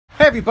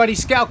everybody,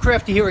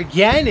 Scoutcrafter here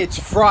again. It's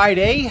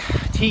Friday,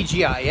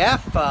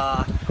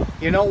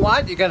 TGIF. You know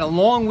what? You got a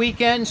long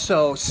weekend,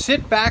 so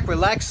sit back,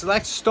 relax.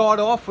 Let's start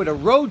off with a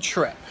road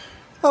trip.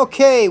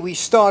 Okay, we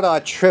start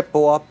our trip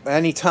off.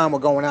 Anytime we're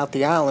going out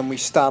the island, we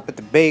stop at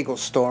the bagel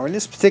store. And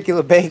this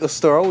particular bagel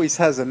store always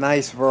has a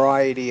nice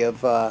variety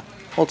of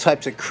all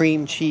types of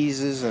cream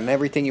cheeses and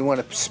everything you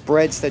want to,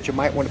 spreads that you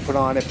might want to put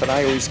on it. But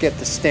I always get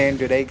the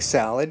standard egg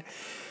salad.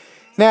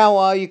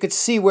 Now, you could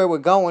see where we're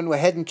going. We're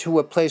heading to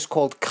a place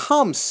called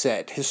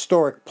Caumsett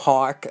Historic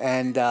Park,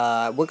 and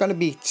we're going to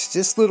be,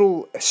 this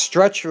little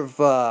stretch of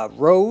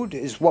road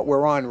is what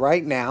we're on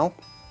right now.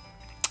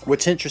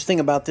 What's interesting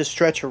about this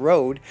stretch of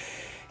road,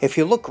 if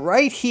you look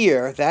right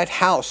here, that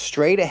house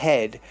straight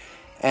ahead,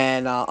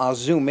 and I'll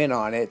zoom in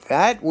on it,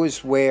 that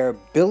was where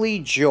Billy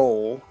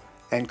Joel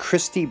and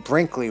Christy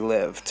Brinkley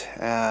lived.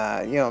 You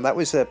know, that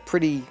was a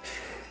pretty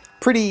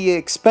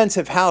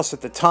expensive house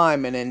at the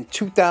time, and in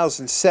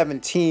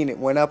 2017 it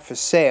went up for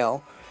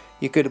sale.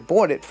 You could have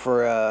bought it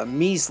for a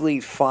measly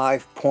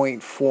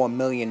 $5.4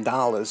 million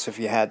if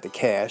you had the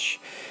cash.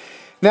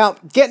 Now,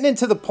 getting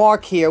into the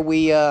park here,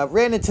 we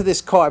ran into this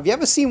car. Have you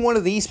ever seen one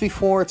of these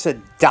before? It's a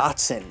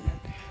Datsun.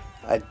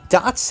 A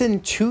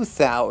Datsun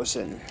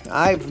 2000.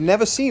 I've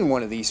never seen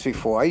one of these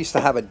before. I used to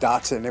have a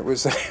Datsun. It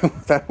was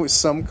that was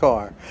some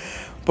car.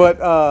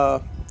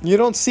 But you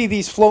don't see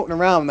these floating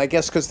around, I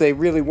guess, because they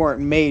really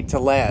weren't made to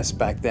last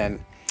back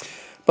then.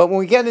 But when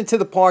we get into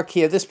the park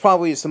here, this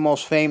probably is the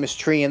most famous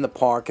tree in the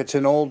park. It's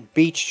an old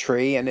beech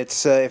tree, and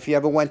it's if you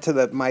ever went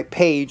to my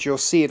page, you'll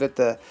see it at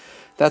the.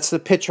 That's the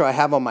picture I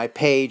have on my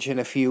page, and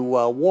if you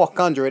walk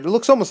under it, it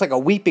looks almost like a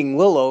weeping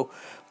willow,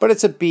 but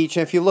it's a beech.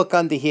 And if you look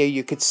under here,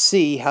 you could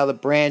see how the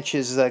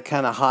branches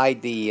kind of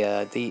hide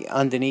the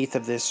underneath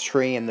of this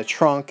tree and the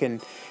trunk,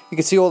 and you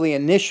can see all the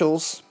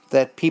initials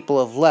that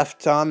people have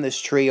left on this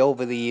tree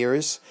over the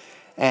years.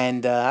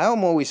 And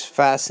I'm always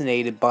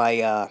fascinated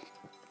by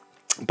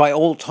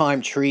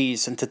old-time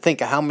trees, and to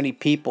think of how many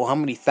people, how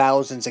many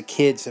thousands of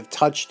kids have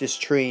touched this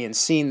tree and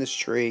seen this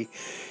tree.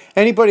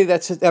 Anybody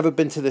that's ever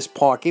been to this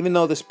park, even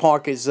though this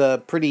park is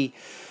pretty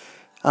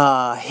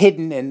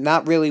hidden and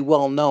not really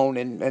well known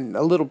and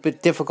a little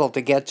bit difficult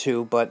to get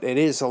to, but it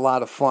is a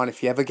lot of fun.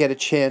 If you ever get a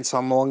chance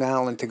on Long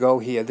Island to go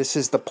here, this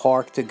is the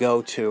park to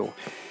go to.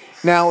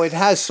 Now, it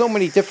has so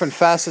many different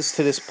facets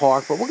to this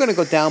park, but we're going to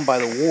go down by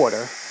the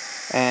water.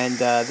 And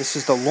this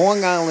is the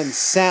Long Island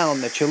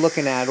Sound that you're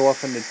looking at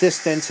off in the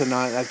distance.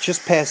 And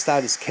just past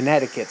that is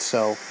Connecticut.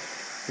 So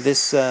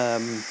this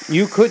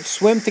you could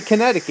swim to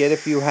Connecticut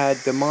if you had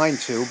the mind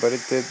to, but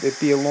it'd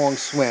be a long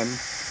swim.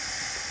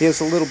 Here's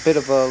a little bit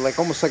of a,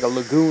 almost like a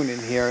lagoon in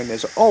here. And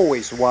there's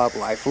always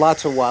wildlife,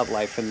 lots of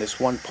wildlife in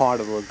this one part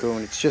of the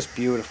lagoon. It's just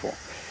beautiful.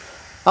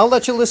 I'll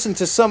let you listen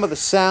to some of the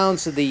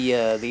sounds of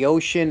the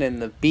ocean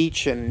and the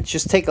beach, and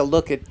just take a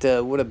look at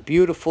what a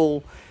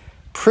beautiful,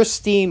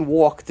 pristine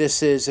walk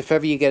this is if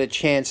ever you get a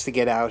chance to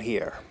get out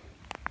here.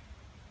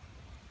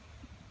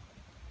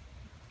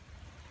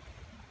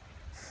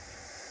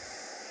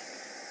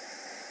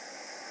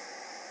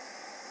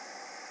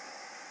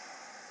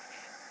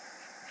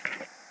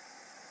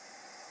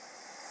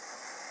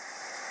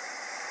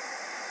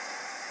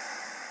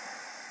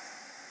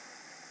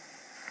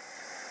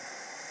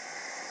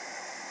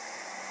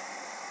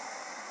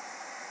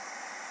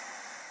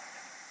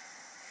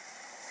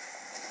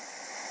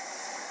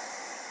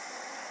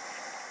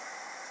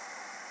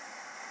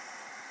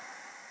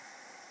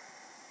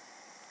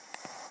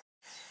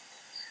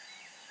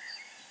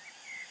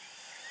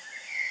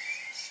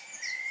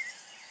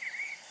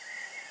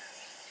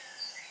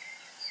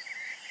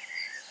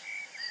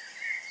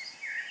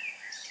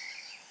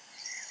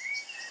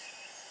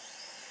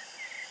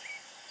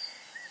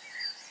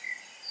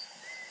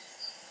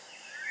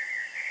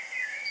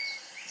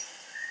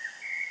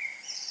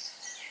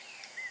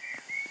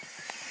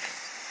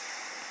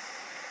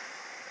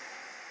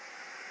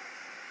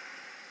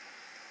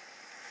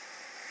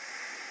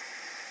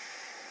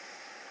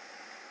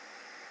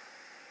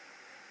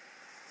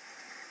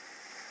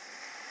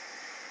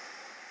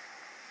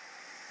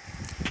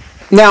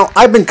 Now,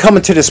 I've been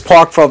coming to this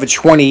park for over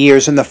 20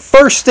 years, and the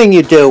first thing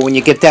you do when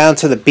you get down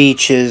to the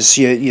beach is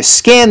you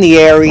scan the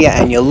area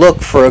and you look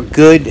for a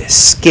good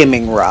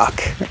skimming rock.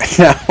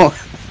 Now,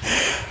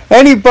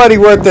 anybody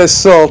worth their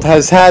salt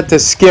has had to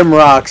skim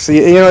rocks.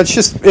 You know, it's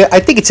just, I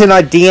think it's in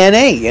our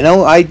DNA, you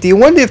know. Do you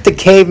wonder if the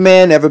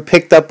caveman ever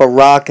picked up a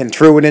rock and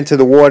threw it into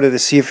the water to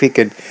see if he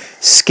could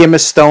skim a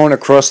stone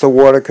across the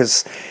water?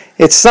 Because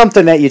it's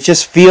something that you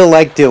just feel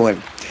like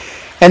doing.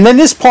 And then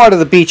this part of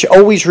the beach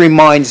always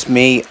reminds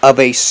me of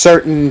a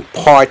certain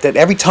part that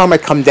every time I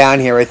come down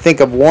here, I think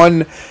of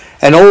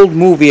an old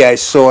movie I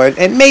saw.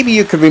 And maybe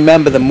you could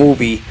remember the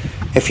movie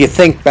if you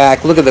think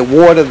back. Look at the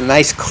water, the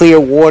nice clear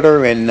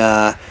water, and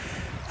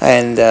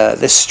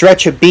the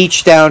stretch of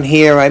beach down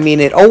here. I mean,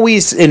 it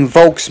always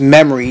invokes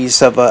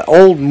memories of an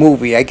old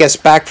movie, I guess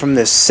back from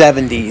the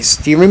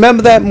 70s. Do you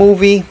remember that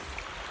movie?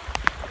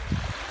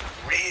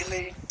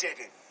 Really did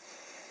it.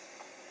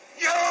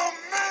 You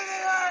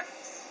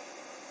maniacs!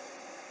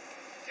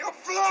 You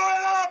blew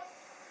it up!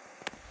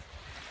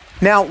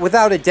 Now,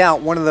 without a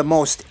doubt, one of the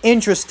most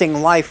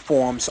interesting life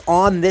forms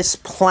on this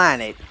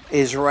planet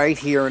is right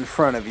here in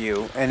front of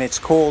you, and it's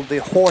called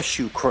the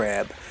horseshoe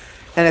crab.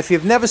 And if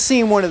you've never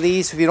seen one of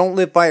these, if you don't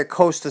live by a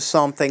coast or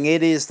something,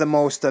 it is the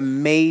most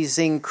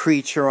amazing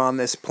creature on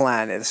this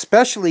planet,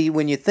 especially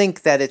when you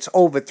think that it's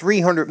over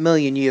 300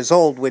 million years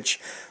old,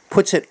 which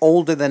puts it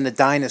older than the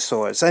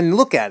dinosaurs. And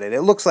look at it.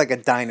 It looks like a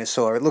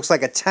dinosaur. It looks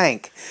like a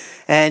tank.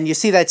 And you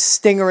see that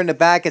stinger in the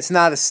back? It's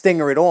not a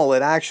stinger at all.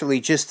 It actually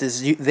just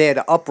is there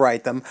to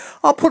upright them.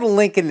 I'll put a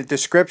link in the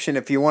description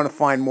if you want to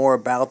find more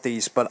about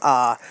these. But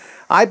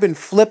I've been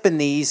flipping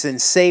these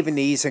and saving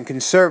these and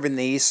conserving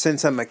these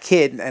since I'm a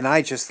kid, and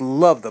I just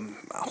love them.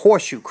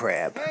 Horseshoe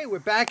crab. Hey, we're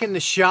back in the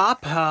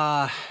shop.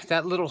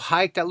 That little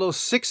hike, that little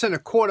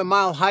 6¼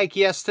 mile hike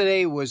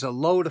yesterday was a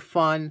load of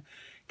fun.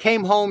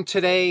 Came home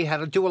today, had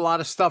to do a lot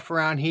of stuff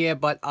around here,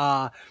 but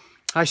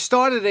I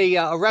started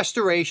a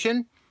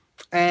restoration,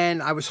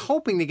 and I was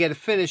hoping to get it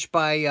finished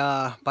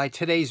by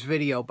today's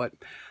video, but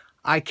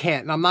I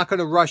can't. And I'm not going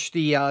to rush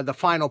the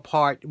final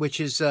part, which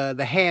is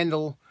the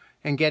handle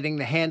and getting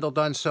the handle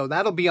done. So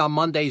that'll be on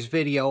Monday's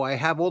video. I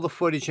have all the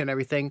footage and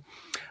everything,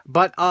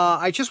 but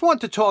I just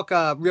want to talk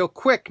real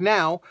quick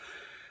now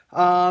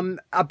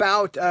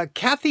about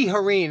Kathy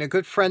Hareen, a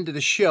good friend of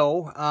the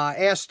show,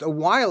 asked a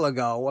while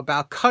ago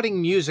about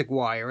cutting music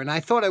wire, and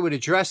I thought I would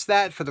address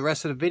that for the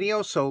rest of the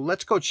video, so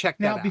let's go check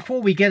that out. Now, before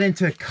we get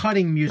into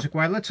cutting music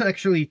wire, let's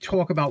actually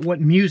talk about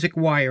what music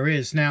wire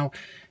is. Now,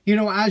 you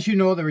know, as you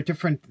know, there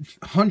are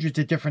hundreds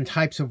of different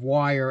types of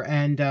wire,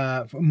 and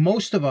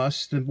most of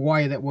us, the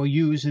wire that we'll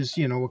use is,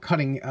 you know, we're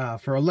cutting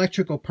for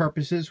electrical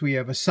purposes. We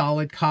have a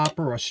solid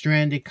copper or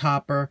stranded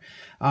copper.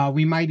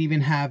 We might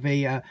even have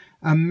a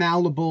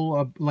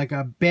malleable, like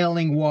a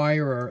baling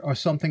wire or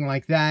something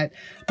like that.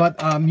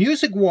 But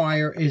music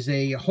wire is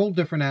a whole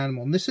different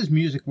animal, and this is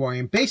music wire.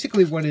 And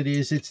basically what it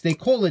is, they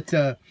call it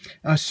a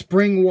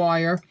spring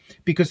wire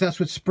because that's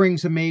what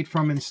springs are made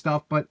from and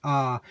stuff. But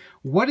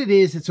what it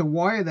is, it's a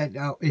wire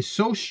that is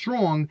so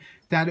strong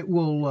that it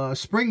will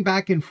spring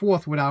back and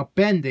forth without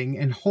bending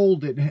and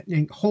hold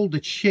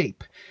its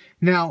shape.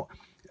 Now,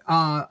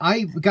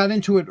 I got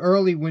into it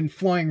early when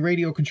flying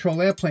radio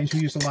control airplanes.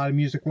 We used a lot of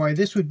music wire.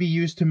 This would be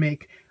used to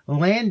make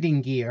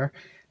landing gear,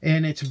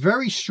 and it's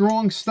very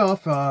strong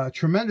stuff,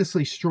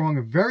 tremendously strong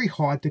and very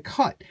hard to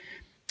cut.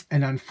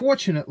 And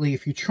unfortunately,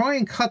 if you try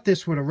and cut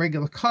this with a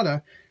regular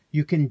cutter,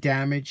 you can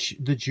damage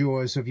the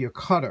jaws of your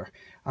cutter.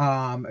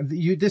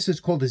 This is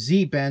called a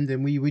Z-bend,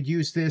 and we would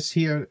use this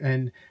here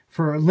and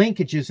for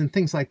linkages and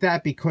things like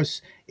that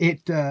because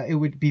it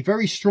would be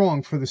very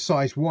strong for the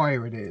size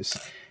wire it is.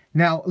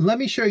 Now, let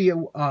me show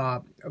you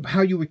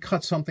how you would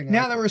cut something like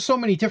that. Now, there are so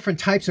many different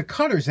types of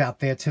cutters out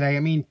there today. I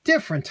mean,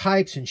 different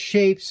types and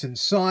shapes and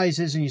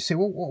sizes. And you say,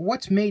 well,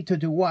 what's made to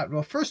do what?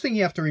 Well, first thing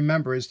you have to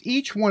remember is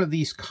each one of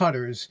these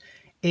cutters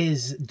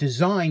is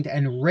designed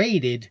and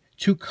rated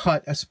to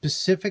cut a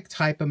specific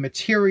type of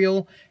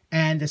material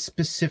and a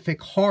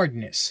specific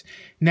hardness.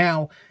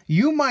 Now,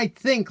 you might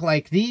think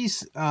like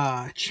these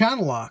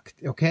channel lock,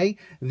 okay?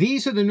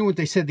 These are the new,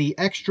 they said the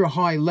extra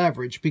high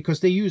leverage because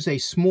they use a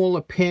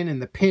smaller pin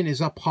and the pin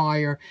is up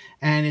higher,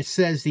 and it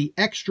says the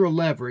extra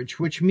leverage,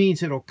 which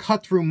means it'll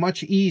cut through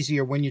much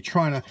easier when you're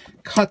trying to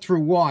cut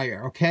through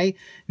wire, okay?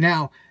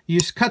 Now, you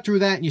just cut through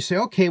that and you say,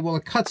 okay, well,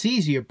 it cuts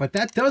easier, but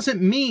that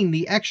doesn't mean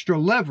the extra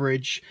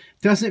leverage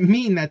doesn't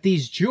mean that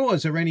these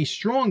jaws are any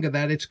stronger,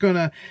 that it's going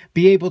to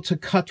be able to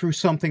cut through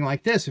something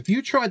like this. If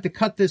you tried to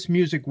cut this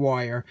music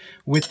wire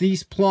with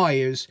these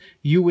pliers,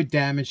 you would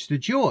damage the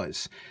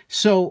jaws.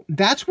 So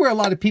that's where a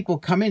lot of people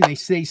come in. They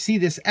see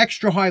this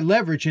extra high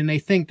leverage and they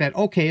think that,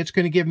 okay, it's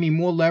going to give me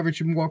more leverage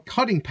and more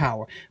cutting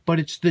power, but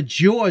it's the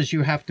jaws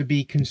you have to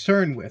be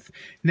concerned with.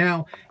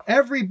 Now,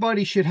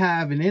 everybody should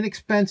have an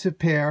inexpensive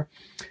pair.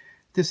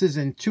 This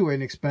isn't too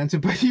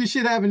inexpensive, but you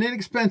should have an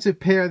inexpensive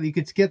pair. You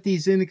could get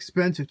these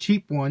inexpensive,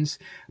 cheap ones,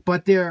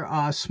 but they're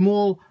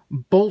small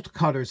bolt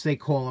cutters, they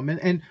call them.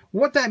 And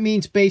what that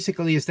means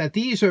basically is that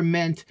these are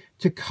meant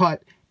to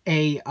cut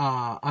a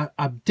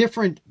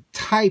different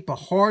type, a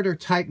harder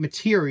type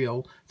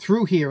material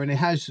through here, and it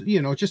has,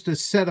 you know, just a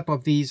setup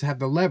of these have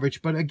the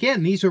leverage. But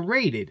again, these are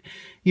rated.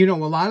 You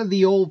know, a lot of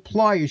the old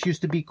pliers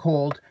used to be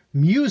called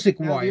music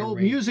wire. The old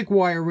music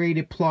wire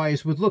rated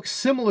pliers would look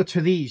similar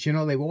to these. You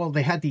know,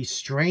 they had these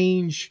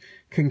strange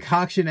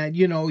concoction that,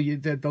 you know,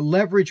 the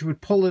leverage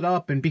would pull it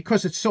up, and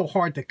because it's so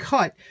hard to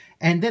cut,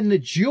 and then the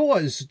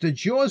jaws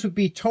would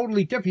be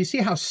totally different. You see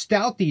how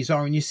stout these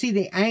are, and you see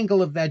the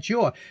angle of that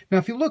jaw. Now,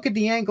 if you look at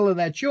the angle of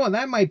that jaw,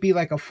 that might be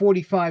like a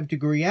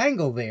 45-degree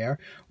angle there,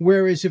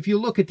 whereas if you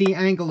look at the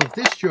angle of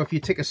this jaw, if you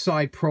take a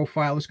side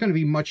profile, it's going to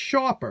be much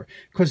sharper,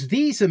 because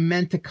these are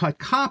meant to cut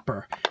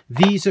copper.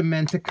 These are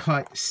meant to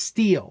cut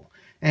steel.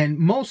 And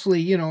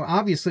mostly, you know,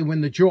 obviously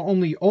when the jaw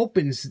only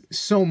opens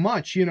so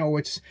much, you know,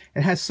 it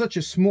has such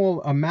a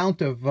small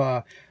amount of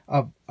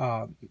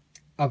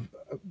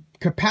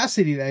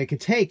capacity that it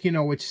could take, you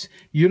know,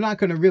 you're not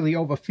going to really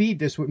overfeed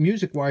this with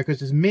music wire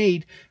because it's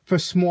made for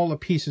smaller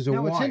pieces of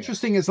wire. Now, what's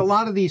interesting is a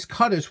lot of these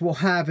cutters will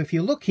have, if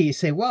you look here, you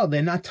say, well,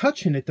 they're not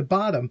touching at the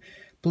bottom.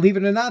 believe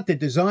it or not, they're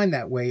designed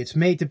that way. It's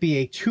made to be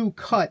a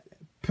two-cut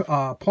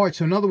part.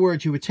 So in other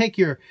words, you would take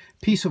your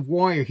piece of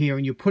wire here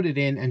and you put it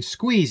in and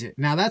squeeze it.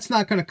 Now that's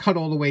not going to cut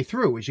all the way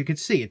through. As you can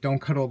see, it don't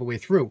cut all the way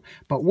through.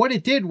 But what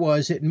it did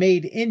was it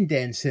made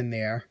indents in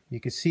there. You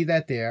can see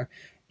that there.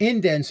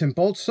 Indents in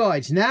both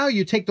sides. Now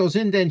you take those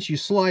indents, you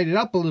slide it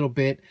up a little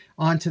bit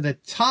onto the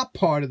top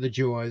part of the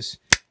jaws,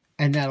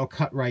 and that'll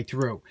cut right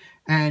through.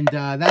 And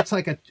that's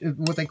like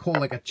what they call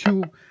like a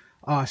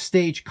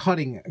two-stage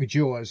cutting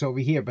jaws over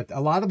here. But a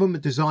lot of them are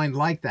designed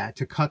like that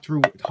to cut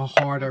through a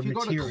harder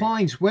material. If you go to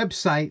Klein's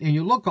website and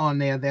you look on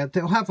there,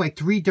 they'll have like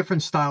 3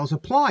 different styles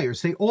of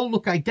pliers. They all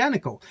look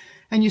identical.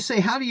 And you say,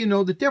 how do you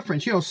know the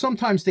difference? You know,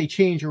 sometimes they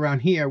change around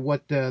here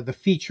what the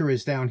feature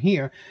is down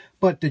here.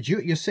 But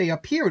you say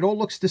up here, it all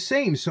looks the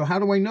same. So how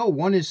do I know?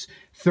 One is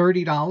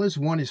 $30,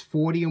 one is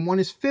 $40, and one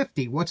is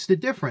 $50. What's the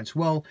difference?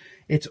 Well,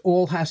 it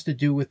all has to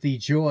do with the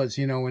jaws,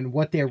 you know, and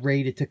what they're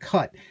rated to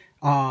cut.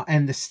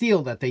 And the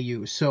steel that they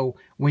use. So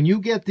when you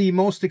get the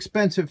most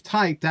expensive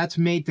type, that's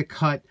made to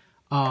cut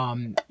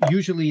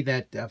usually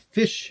that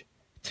fish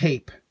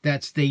tape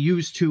they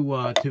use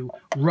to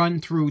run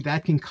through.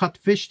 That can cut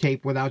fish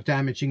tape without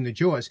damaging the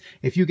jaws.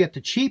 If you get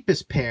the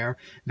cheapest pair,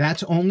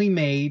 that's only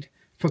made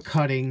for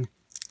cutting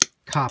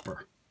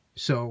copper.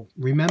 So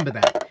remember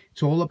that.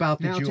 It's all about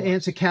the jaws. Now to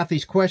answer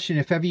Kathy's question,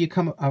 if ever you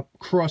come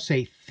across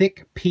a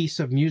thick piece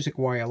of music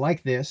wire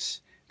like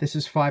this, this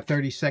is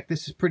 5/32.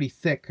 This is pretty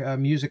thick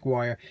music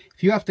wire.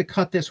 If you have to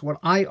cut this, what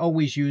I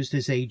always used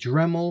is a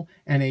Dremel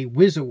and a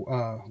whizzer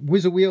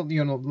wheel,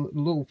 you know,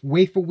 little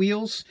wafer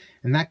wheels,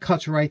 and that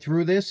cuts right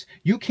through this.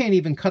 You can't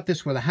even cut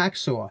this with a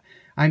hacksaw.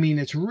 I mean,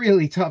 it's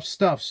really tough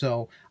stuff.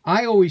 So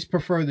I always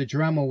prefer the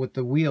Dremel with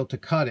the wheel to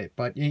cut it.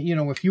 But, you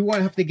know, if you want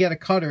to have to get a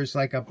cutters,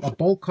 like a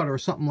bolt cutter or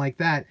something like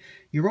that,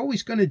 you're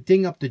always going to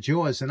ding up the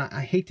jaws. And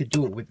I hate to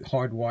do it with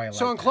hard wire.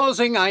 So in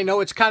closing, I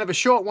know it's kind of a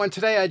short one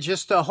today. I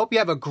just hope you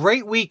have a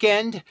great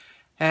weekend.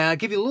 I'll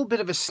give you a little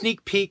bit of a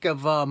sneak peek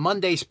of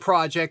Monday's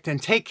project.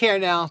 And take care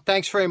now.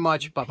 Thanks very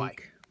much. Bye-bye.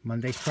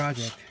 Monday's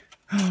project.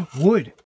 Wood.